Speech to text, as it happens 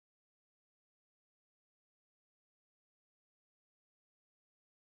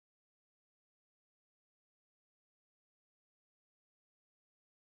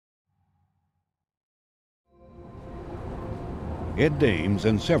Ed Dames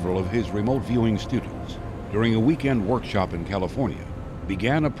and several of his remote viewing students, during a weekend workshop in California,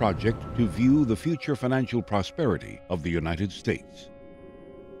 began a project to view the future financial prosperity of the United States.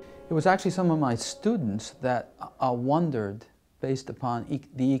 It was actually some of my students that wondered, based upon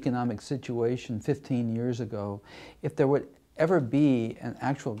the economic situation 15 years ago, if there would ever be an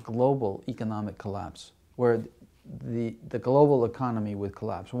actual global economic collapse, where the global economy would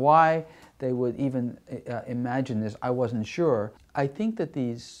collapse. Why they would even imagine this, I wasn't sure. I think that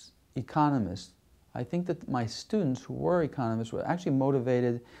these economists, I think that my students who were economists were actually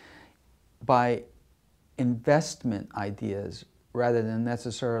motivated by investment ideas rather than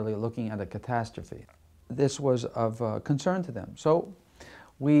necessarily looking at a catastrophe. This was of concern to them. So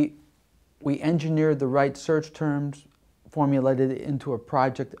we engineered the right search terms, formulated it into a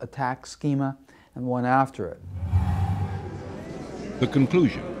project attack schema, and went after it. The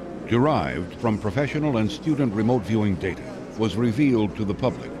conclusion, derived from professional and student remote viewing data, was revealed to the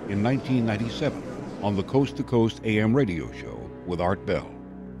public in 1997 on the Coast to Coast AM radio show with Art Bell.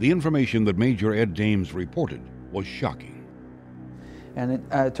 The information that Major Ed Dames reported was shocking. And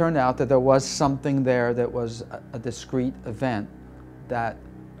it turned out that there was something there that was a discrete event that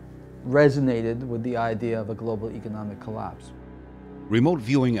resonated with the idea of a global economic collapse. Remote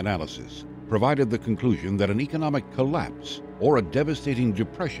viewing analysis provided the conclusion that an economic collapse or a devastating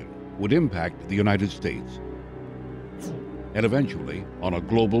depression would impact the United States, and eventually on a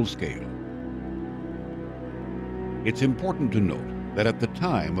global scale. It's important to note that at the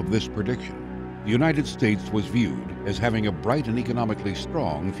time of this prediction, the United States was viewed as having a bright and economically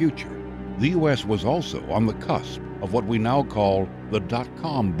strong future. The U.S. was also on the cusp of what we now call the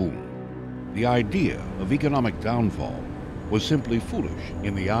dot-com boom. The idea of economic downfall was simply foolish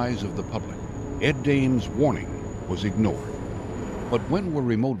in the eyes of the public. Ed Dames' warning was ignored. But when were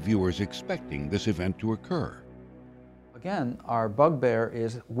remote viewers expecting this event to occur? Again, our bugbear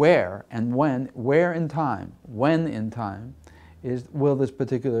is where and when, where in time, when in time, will this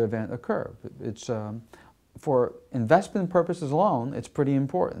particular event occur. It's, for investment purposes alone, it's pretty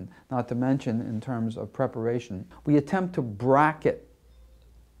important, not to mention in terms of preparation. We attempt to bracket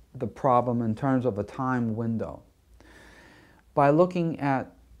the problem in terms of a time window by looking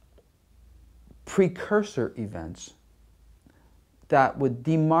at precursor events that would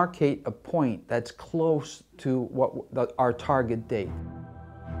demarcate a point that's close to our target date.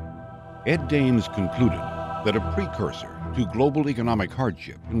 Ed Dames concluded that a precursor to global economic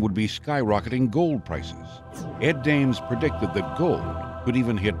hardship would be skyrocketing gold prices. Ed Dames predicted that gold could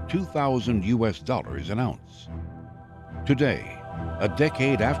even hit $2,000 an ounce. Today, a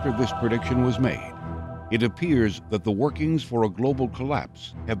decade after this prediction was made, it appears that the workings for a global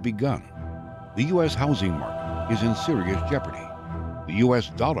collapse have begun. The U.S. housing market is in serious jeopardy. The U.S.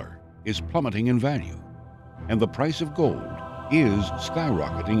 dollar is plummeting in value, and the price of gold is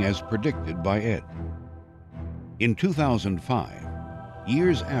skyrocketing as predicted by Ed. In 2005,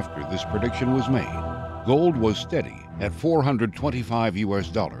 years after this prediction was made, gold was steady at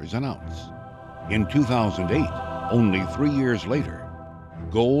 $425 an ounce. In 2008, only 3 years later,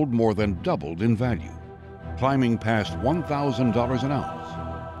 gold more than doubled in value, climbing past $1,000 an ounce